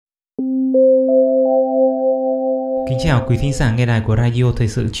Kính chào quý thính giả nghe đài của Radio Thời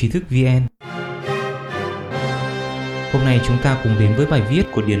sự Trí thức VN. Hôm nay chúng ta cùng đến với bài viết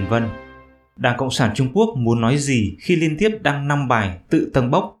của Điền Vân. Đảng Cộng sản Trung Quốc muốn nói gì khi liên tiếp đăng 5 bài tự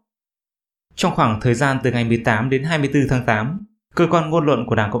tâng bốc? Trong khoảng thời gian từ ngày 18 đến 24 tháng 8, cơ quan ngôn luận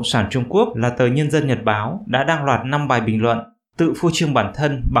của Đảng Cộng sản Trung Quốc là tờ Nhân dân Nhật báo đã đăng loạt 5 bài bình luận tự phô trương bản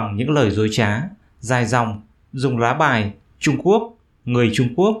thân bằng những lời dối trá, dài dòng, dùng lá bài Trung Quốc, người Trung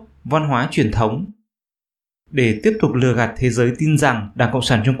Quốc, văn hóa truyền thống để tiếp tục lừa gạt thế giới tin rằng Đảng Cộng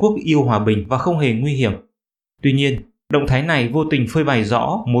sản Trung Quốc yêu hòa bình và không hề nguy hiểm. Tuy nhiên, động thái này vô tình phơi bày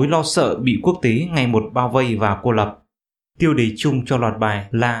rõ mối lo sợ bị quốc tế ngày một bao vây và cô lập. Tiêu đề chung cho loạt bài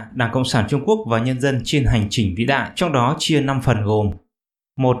là Đảng Cộng sản Trung Quốc và nhân dân trên hành trình vĩ đại, trong đó chia 5 phần gồm: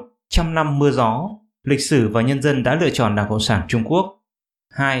 1. 100 năm mưa gió, lịch sử và nhân dân đã lựa chọn Đảng Cộng sản Trung Quốc.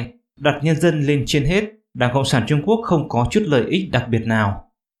 2. Đặt nhân dân lên trên hết, Đảng Cộng sản Trung Quốc không có chút lợi ích đặc biệt nào.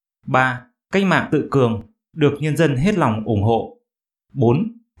 3. Cách mạng tự cường, được nhân dân hết lòng ủng hộ.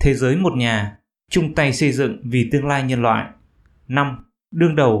 4. Thế giới một nhà, chung tay xây dựng vì tương lai nhân loại. 5.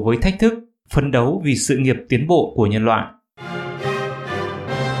 Đương đầu với thách thức, phấn đấu vì sự nghiệp tiến bộ của nhân loại.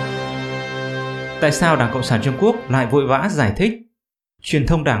 Tại sao Đảng Cộng sản Trung Quốc lại vội vã giải thích? Truyền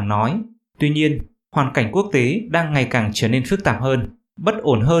thông đảng nói, tuy nhiên, hoàn cảnh quốc tế đang ngày càng trở nên phức tạp hơn, bất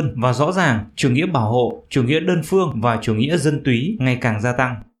ổn hơn và rõ ràng chủ nghĩa bảo hộ, chủ nghĩa đơn phương và chủ nghĩa dân túy ngày càng gia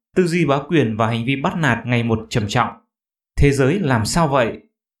tăng. Tư duy bá quyền và hành vi bắt nạt ngày một trầm trọng. Thế giới làm sao vậy?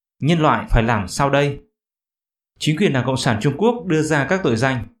 Nhân loại phải làm sao đây? Chính quyền Đảng Cộng sản Trung Quốc đưa ra các tội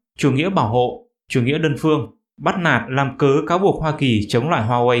danh chủ nghĩa bảo hộ, chủ nghĩa đơn phương, bắt nạt làm cớ cáo buộc Hoa Kỳ chống lại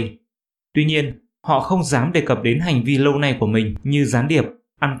Huawei. Tuy nhiên, họ không dám đề cập đến hành vi lâu nay của mình như gián điệp,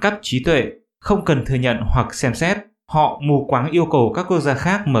 ăn cắp trí tuệ, không cần thừa nhận hoặc xem xét. Họ mù quáng yêu cầu các quốc gia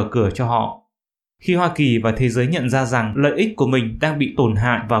khác mở cửa cho họ. Khi Hoa Kỳ và thế giới nhận ra rằng lợi ích của mình đang bị tổn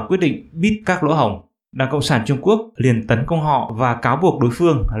hại và quyết định bít các lỗ hổng, Đảng Cộng sản Trung Quốc liền tấn công họ và cáo buộc đối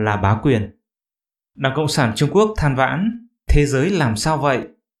phương là bá quyền. Đảng Cộng sản Trung Quốc than vãn, thế giới làm sao vậy?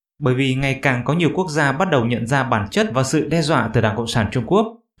 Bởi vì ngày càng có nhiều quốc gia bắt đầu nhận ra bản chất và sự đe dọa từ Đảng Cộng sản Trung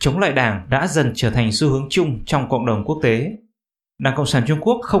Quốc, chống lại Đảng đã dần trở thành xu hướng chung trong cộng đồng quốc tế. Đảng Cộng sản Trung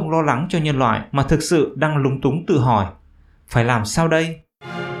Quốc không lo lắng cho nhân loại mà thực sự đang lúng túng tự hỏi, phải làm sao đây?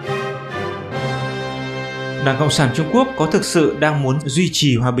 Đảng Cộng sản Trung Quốc có thực sự đang muốn duy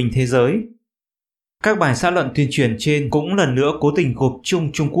trì hòa bình thế giới? Các bài xã luận tuyên truyền trên cũng lần nữa cố tình gộp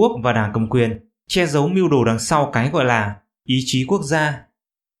chung Trung Quốc và Đảng cầm quyền, che giấu mưu đồ đằng sau cái gọi là ý chí quốc gia.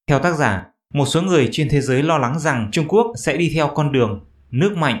 Theo tác giả, một số người trên thế giới lo lắng rằng Trung Quốc sẽ đi theo con đường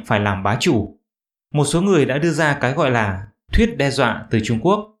nước mạnh phải làm bá chủ. Một số người đã đưa ra cái gọi là thuyết đe dọa từ Trung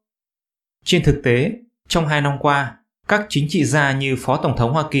Quốc. Trên thực tế, trong 2 năm qua, các chính trị gia như Phó Tổng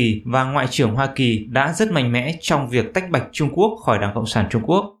thống Hoa Kỳ và Ngoại trưởng Hoa Kỳ đã rất mạnh mẽ trong việc tách bạch Trung Quốc khỏi Đảng Cộng sản Trung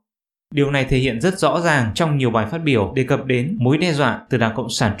Quốc. Điều này thể hiện rất rõ ràng trong nhiều bài phát biểu đề cập đến mối đe dọa từ Đảng Cộng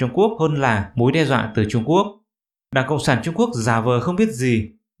sản Trung Quốc hơn là mối đe dọa từ Trung Quốc. Đảng Cộng sản Trung Quốc giả vờ không biết gì,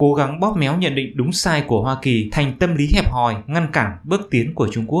 cố gắng bóp méo nhận định đúng sai của Hoa Kỳ thành tâm lý hẹp hòi ngăn cản bước tiến của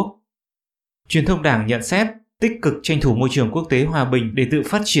Trung Quốc. Truyền thông đảng nhận xét, tích cực tranh thủ môi trường quốc tế hòa bình để tự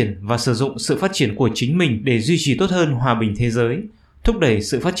phát triển và sử dụng sự phát triển của chính mình để duy trì tốt hơn hòa bình thế giới, thúc đẩy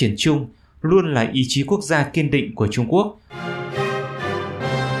sự phát triển chung, luôn là ý chí quốc gia kiên định của Trung Quốc.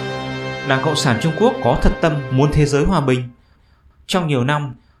 Đảng Cộng sản Trung Quốc có thật tâm muốn thế giới hòa bình? Trong nhiều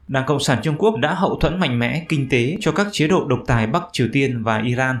năm, Đảng Cộng sản Trung Quốc đã hậu thuẫn mạnh mẽ kinh tế cho các chế độ độc tài Bắc Triều Tiên và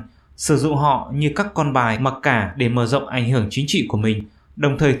Iran, sử dụng họ như các con bài mặc cả để mở rộng ảnh hưởng chính trị của mình,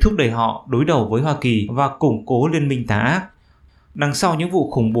 đồng thời thúc đẩy họ đối đầu với Hoa Kỳ và củng cố liên minh tà ác. Đằng sau những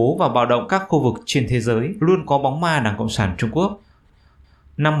vụ khủng bố và bạo động các khu vực trên thế giới luôn có bóng ma Đảng Cộng sản Trung Quốc.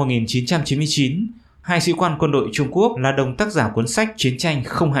 Năm 1999, 2 sĩ quan quân đội Trung Quốc là đồng tác giả cuốn sách Chiến tranh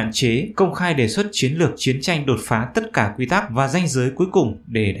không hạn chế công khai đề xuất chiến lược chiến tranh đột phá tất cả quy tắc và ranh giới cuối cùng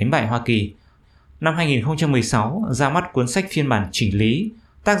để đánh bại Hoa Kỳ. Năm 2016, ra mắt cuốn sách phiên bản chỉnh lý,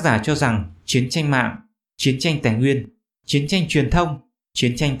 tác giả cho rằng chiến tranh mạng, chiến tranh tài nguyên, chiến tranh truyền thông,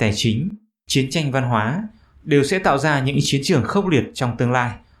 chiến tranh tài chính, chiến tranh văn hóa đều sẽ tạo ra những chiến trường khốc liệt trong tương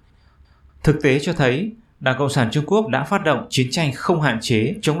lai. Thực tế cho thấy, Đảng Cộng sản Trung Quốc đã phát động chiến tranh không hạn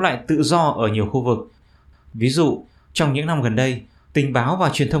chế chống lại tự do ở nhiều khu vực. Ví dụ, trong những năm gần đây, tình báo và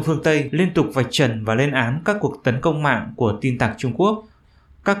truyền thông phương Tây liên tục vạch trần và lên án các cuộc tấn công mạng của tin tặc Trung Quốc.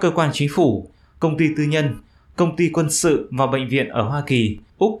 Các cơ quan chính phủ, công ty tư nhân, công ty quân sự và bệnh viện ở Hoa Kỳ,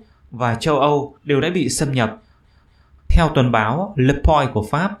 Úc và châu Âu đều đã bị xâm nhập. Theo tuần báo Le Point của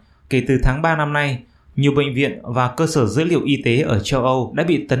Pháp, kể từ tháng 3 năm nay, nhiều bệnh viện và cơ sở dữ liệu y tế ở châu Âu đã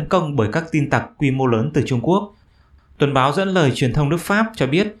bị tấn công bởi các tin tặc quy mô lớn từ Trung Quốc. Tuần báo dẫn lời truyền thông nước Pháp cho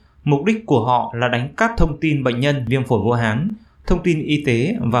biết mục đích của họ là đánh cắp thông tin bệnh nhân viêm phổi Vũ Hán, thông tin y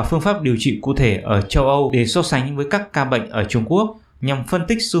tế và phương pháp điều trị cụ thể ở châu Âu để so sánh với các ca bệnh ở Trung Quốc nhằm phân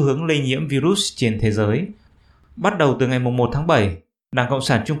tích xu hướng lây nhiễm virus trên thế giới. Bắt đầu từ ngày 1 tháng 7, Đảng Cộng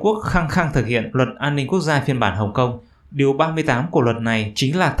sản Trung Quốc khăng khăng thực hiện Luật An ninh Quốc gia phiên bản Hồng Kông. Điều 38 của luật này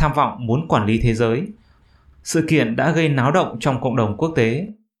chính là tham vọng muốn quản lý thế giới. Sự kiện đã gây náo động trong cộng đồng quốc tế.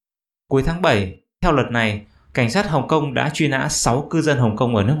 Cuối tháng 7, theo luật này, cảnh sát Hồng Kông đã truy nã 6 cư dân Hồng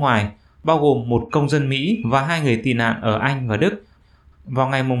Kông ở nước ngoài, bao gồm một công dân Mỹ và 2 người tị nạn ở Anh và Đức. Vào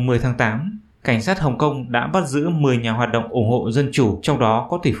ngày 10 tháng 8, cảnh sát Hồng Kông đã bắt giữ 10 nhà hoạt động ủng hộ dân chủ, trong đó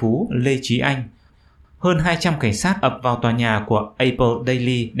có tỷ phú Lê Chí Anh. Hơn 200 cảnh sát ập vào tòa nhà của Apple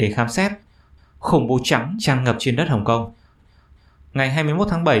Daily để khám xét. Khủng bố trắng tràn ngập trên đất Hồng Kông. Ngày 21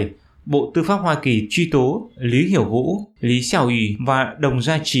 tháng 7, Bộ Tư pháp Hoa Kỳ truy tố Lý Hiểu Vũ, Lý Xiao Yu và Đồng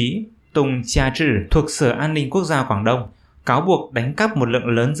Gia Trí, Tùng Chia Zhi thuộc Sở An ninh Quốc gia Quảng Đông, cáo buộc đánh cắp một lượng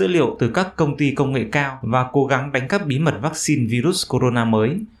lớn dữ liệu từ các công ty công nghệ cao và cố gắng đánh cắp bí mật vaccine virus corona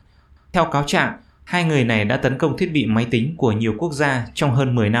mới. Theo cáo trạng, hai người này đã tấn công thiết bị máy tính của nhiều quốc gia trong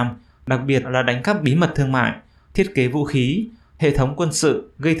hơn 10 năm, đặc biệt là đánh cắp bí mật thương mại, thiết kế vũ khí, hệ thống quân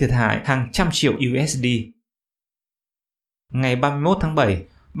sự, gây thiệt hại hàng trăm triệu USD. Ngày 31 tháng 7,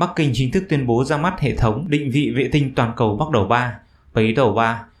 Bắc Kinh chính thức tuyên bố ra mắt hệ thống định vị vệ tinh toàn cầu Bắc斗 3, Pấy Đầu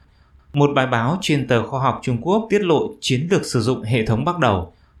 3. Một bài báo trên tờ Khoa học Trung Quốc tiết lộ chiến lược sử dụng hệ thống Bắc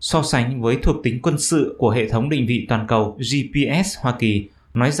斗, so sánh với thuộc tính quân sự của hệ thống định vị toàn cầu GPS Hoa Kỳ,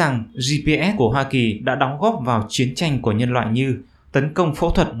 nói rằng GPS của Hoa Kỳ đã đóng góp vào chiến tranh của nhân loại như tấn công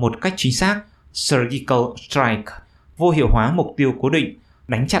phẫu thuật một cách chính xác, surgical strike, vô hiệu hóa mục tiêu cố định,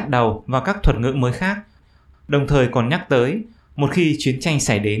 đánh chặn đầu và các thuật ngữ mới khác. Đồng thời còn nhắc tới, một khi chiến tranh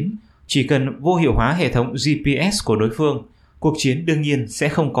xảy đến, chỉ cần vô hiệu hóa hệ thống GPS của đối phương, cuộc chiến đương nhiên sẽ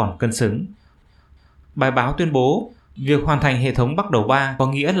không còn cân xứng. Bài báo tuyên bố, việc hoàn thành hệ thống Bắc斗 3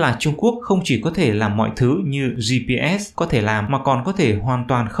 có nghĩa là Trung Quốc không chỉ có thể làm mọi thứ như GPS có thể làm mà còn có thể hoàn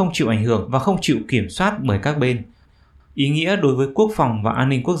toàn không chịu ảnh hưởng và không chịu kiểm soát bởi các bên. Ý nghĩa đối với quốc phòng và an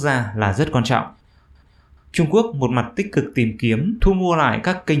ninh quốc gia là rất quan trọng. Trung Quốc một mặt tích cực tìm kiếm, thu mua lại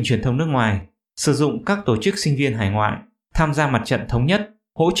các kênh truyền thông nước ngoài, sử dụng các tổ chức sinh viên hải ngoại, tham gia mặt trận thống nhất,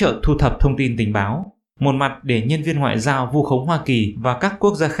 hỗ trợ thu thập thông tin tình báo. Một mặt để nhân viên ngoại giao vu khống Hoa Kỳ và các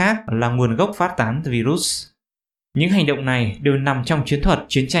quốc gia khác là nguồn gốc phát tán virus. Những hành động này đều nằm trong chiến thuật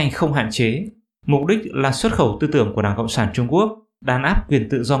chiến tranh không hạn chế. Mục đích là xuất khẩu tư tưởng của Đảng Cộng sản Trung Quốc, đàn áp quyền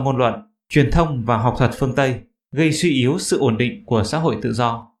tự do ngôn luận, truyền thông và học thuật phương Tây, gây suy yếu sự ổn định của xã hội tự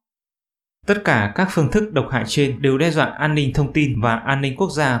do. Tất cả các phương thức độc hại trên đều đe dọa an ninh thông tin và an ninh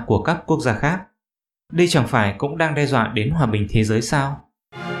quốc gia của các quốc gia khác. Đây chẳng phải cũng đang đe dọa đến hòa bình thế giới sao?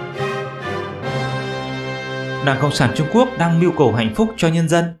 Đảng Cộng sản Trung Quốc đang mưu cầu hạnh phúc cho nhân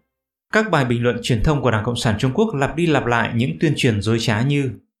dân. Các bài bình luận truyền thông của Đảng Cộng sản Trung Quốc lặp đi lặp lại những tuyên truyền dối trá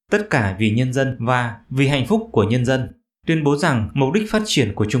như tất cả vì nhân dân và vì hạnh phúc của nhân dân, tuyên bố rằng mục đích phát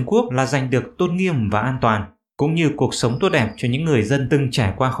triển của Trung Quốc là giành được tôn nghiêm và an toàn, cũng như cuộc sống tốt đẹp cho những người dân từng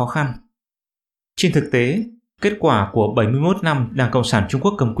trải qua khó khăn. Trên thực tế, kết quả của 71 năm Đảng Cộng sản Trung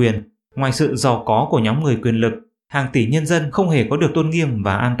Quốc cầm quyền, ngoài sự giàu có của nhóm người quyền lực, hàng tỷ nhân dân không hề có được tôn nghiêm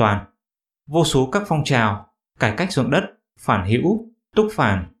và an toàn. Vô số các phong trào, cải cách ruộng đất, phản hữu, túc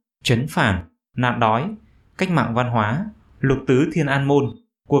phản, trấn phản, nạn đói, cách mạng văn hóa, lục tứ thiên an môn,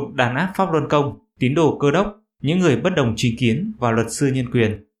 cuộc đàn áp Pháp Luân Công, tín đồ Cơ đốc, những người bất đồng chính kiến và luật sư nhân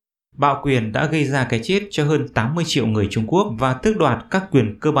quyền. Bạo quyền đã gây ra cái chết cho hơn 80 triệu người Trung Quốc và tước đoạt các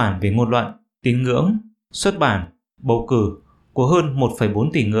quyền cơ bản về ngôn luận, tín ngưỡng, xuất bản, bầu cử của hơn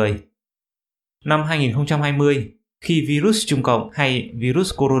 1,4 tỷ người. Năm 2020, khi virus Trung Cộng hay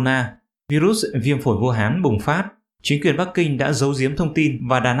virus corona, virus viêm phổi Vũ Hán bùng phát, chính quyền Bắc Kinh đã giấu giếm thông tin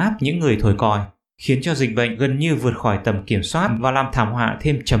và đàn áp những người thổi còi, khiến cho dịch bệnh gần như vượt khỏi tầm kiểm soát và làm thảm họa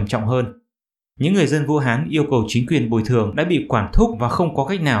thêm trầm trọng hơn. Những người dân Vũ Hán yêu cầu chính quyền bồi thường đã bị quản thúc và không có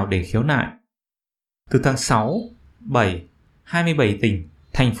cách nào để khiếu nại. Từ tháng 6, 7, 27 tỉnh,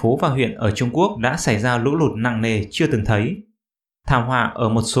 thành phố và huyện ở Trung Quốc đã xảy ra lũ lụt nặng nề chưa từng thấy. Thảm họa ở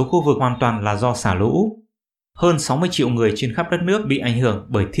một số khu vực hoàn toàn là do xả lũ. Hơn 60 triệu người trên khắp đất nước bị ảnh hưởng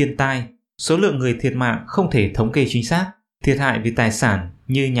bởi thiên tai. Số lượng người thiệt mạng không thể thống kê chính xác. Thiệt hại về tài sản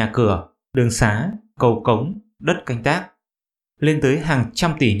như nhà cửa, đường xá, cầu cống, đất canh tác lên tới hàng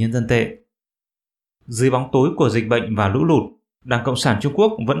trăm tỷ nhân dân tệ. Dưới bóng tối của dịch bệnh và lũ lụt, Đảng Cộng sản Trung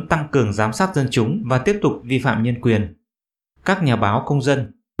Quốc vẫn tăng cường giám sát dân chúng và tiếp tục vi phạm nhân quyền. Các nhà báo công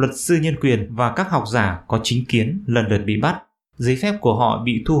dân, luật sư nhân quyền và các học giả có chính kiến lần lượt bị bắt. Giấy phép của họ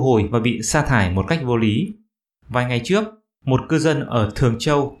bị thu hồi và bị sa thải một cách vô lý. Vài ngày trước, một cư dân ở Thường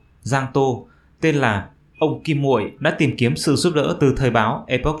Châu, Giang Tô, tên là ông Kim Muội đã tìm kiếm sự giúp đỡ từ thời báo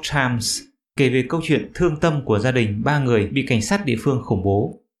Epoch Times, kể về câu chuyện thương tâm của gia đình 3 người bị cảnh sát địa phương khủng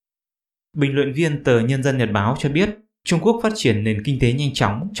bố. Bình luận viên tờ Nhân dân Nhật báo cho biết, Trung Quốc phát triển nền kinh tế nhanh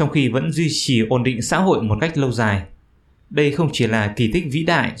chóng trong khi vẫn duy trì ổn định xã hội một cách lâu dài. Đây không chỉ là kỳ tích vĩ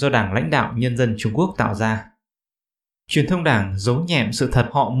đại do Đảng lãnh đạo nhân dân Trung Quốc tạo ra. Truyền thông Đảng giấu nhẹm sự thật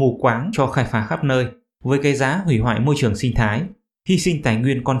họ mù quáng cho khai phá khắp nơi, với cái giá hủy hoại môi trường sinh thái, hy sinh tài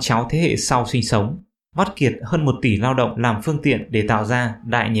nguyên con cháu thế hệ sau sinh sống, vắt kiệt hơn 1 tỷ lao động làm phương tiện để tạo ra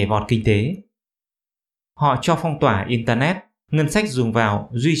đại nhảy vọt kinh tế. Họ cho phong tỏa Internet, ngân sách dùng vào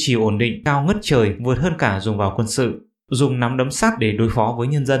duy trì ổn định cao ngất trời vượt hơn cả dùng vào quân sự, dùng nắm đấm sắt để đối phó với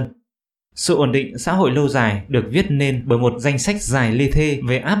nhân dân. Sự ổn định xã hội lâu dài được viết nên bởi một danh sách dài lê thê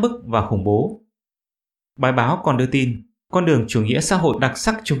về áp bức và khủng bố. Bài báo còn đưa tin, con đường chủ nghĩa xã hội đặc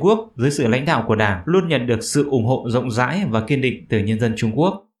sắc Trung Quốc dưới sự lãnh đạo của Đảng luôn nhận được sự ủng hộ rộng rãi và kiên định từ nhân dân Trung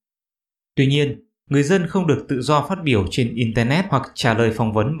Quốc. Tuy nhiên, người dân không được tự do phát biểu trên Internet hoặc trả lời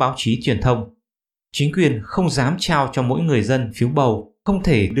phỏng vấn báo chí truyền thông. Chính quyền không dám trao cho mỗi người dân phiếu bầu, không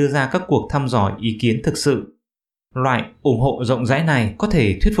thể đưa ra các cuộc thăm dò ý kiến thực sự. Loại ủng hộ rộng rãi này có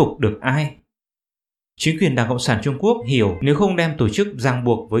thể thuyết phục được ai? Chính quyền Đảng Cộng sản Trung Quốc hiểu nếu không đem tổ chức ràng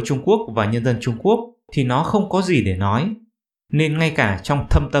buộc với Trung Quốc và nhân dân Trung Quốc thì nó không có gì để nói. Nên ngay cả trong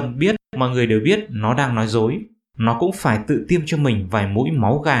thâm tâm biết, mọi người đều biết nó đang nói dối. Nó cũng phải tự tiêm cho mình vài mũi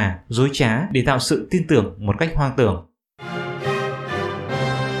máu gà, dối trá để tạo sự tin tưởng một cách hoang tưởng.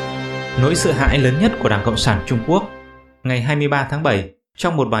 Nỗi sợ hãi lớn nhất của Đảng Cộng sản Trung Quốc. Ngày 23 tháng 7,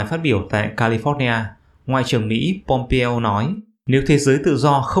 trong một bài phát biểu tại California, Ngoại trưởng Mỹ Pompeo nói nếu thế giới tự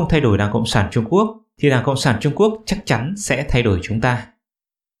do không thay đổi Đảng Cộng sản Trung Quốc, thì Đảng Cộng sản Trung Quốc chắc chắn sẽ thay đổi chúng ta.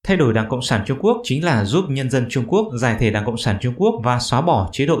 Thay đổi Đảng Cộng sản Trung Quốc chính là giúp nhân dân Trung Quốc giải thể Đảng Cộng sản Trung Quốc và xóa bỏ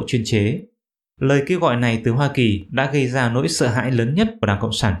chế độ chuyên chế. Lời kêu gọi này từ Hoa Kỳ đã gây ra nỗi sợ hãi lớn nhất của Đảng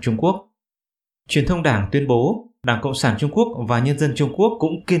Cộng sản Trung Quốc. Truyền thông Đảng tuyên bố Đảng Cộng sản Trung Quốc và nhân dân Trung Quốc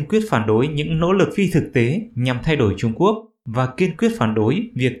cũng kiên quyết phản đối những nỗ lực phi thực tế nhằm thay đổi Trung Quốc và kiên quyết phản đối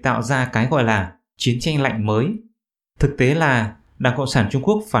việc tạo ra cái gọi là chiến tranh lạnh mới. Thực tế là Đảng Cộng sản Trung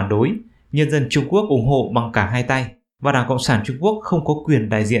Quốc phản đối, nhân dân Trung Quốc ủng hộ bằng cả hai tay và Đảng Cộng sản Trung Quốc không có quyền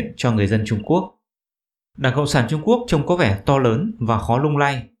đại diện cho người dân Trung Quốc. Đảng Cộng sản Trung Quốc trông có vẻ to lớn và khó lung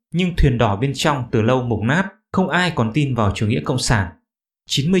lay, nhưng thuyền đỏ bên trong từ lâu mục nát, không ai còn tin vào chủ nghĩa cộng sản.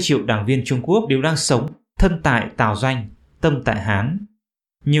 90 triệu đảng viên Trung Quốc đều đang sống thân tại Tào Doanh, tâm tại Hán.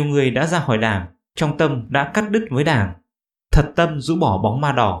 Nhiều người đã ra khỏi Đảng, trong tâm đã cắt đứt với Đảng. Thật tâm rũ bỏ bóng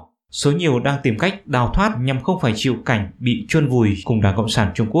ma đỏ, số nhiều đang tìm cách đào thoát nhằm không phải chịu cảnh bị chôn vùi cùng Đảng Cộng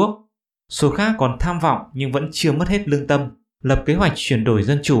sản Trung Quốc. Số khác còn tham vọng nhưng vẫn chưa mất hết lương tâm, lập kế hoạch chuyển đổi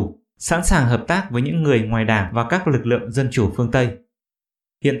dân chủ, sẵn sàng hợp tác với những người ngoài Đảng và các lực lượng dân chủ phương Tây.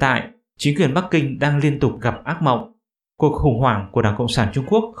 Hiện tại, chính quyền Bắc Kinh đang liên tục gặp ác mộng. Cuộc khủng hoảng của Đảng Cộng sản Trung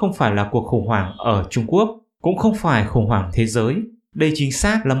Quốc không phải là cuộc khủng hoảng ở Trung Quốc, cũng không phải khủng hoảng thế giới. Đây chính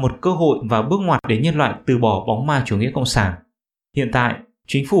xác là một cơ hội và bước ngoặt để nhân loại từ bỏ bóng ma chủ nghĩa cộng sản. Hiện tại,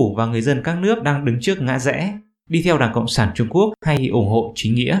 chính phủ và người dân các nước đang đứng trước ngã rẽ, đi theo Đảng Cộng sản Trung Quốc hay ủng hộ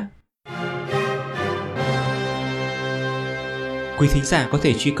chính nghĩa. Quý thính giả có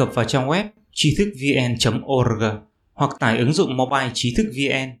thể truy cập vào trang web tri thức vn.org hoặc tải ứng dụng mobile Trí thức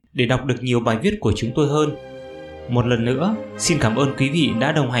VN để đọc được nhiều bài viết của chúng tôi hơn. Một lần nữa, xin cảm ơn quý vị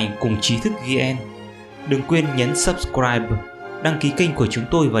đã đồng hành cùng Trí thức VN. Đừng quên nhấn subscribe, đăng ký kênh của chúng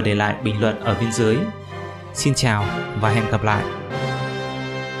tôi và để lại bình luận ở bên dưới. Xin chào và hẹn gặp lại!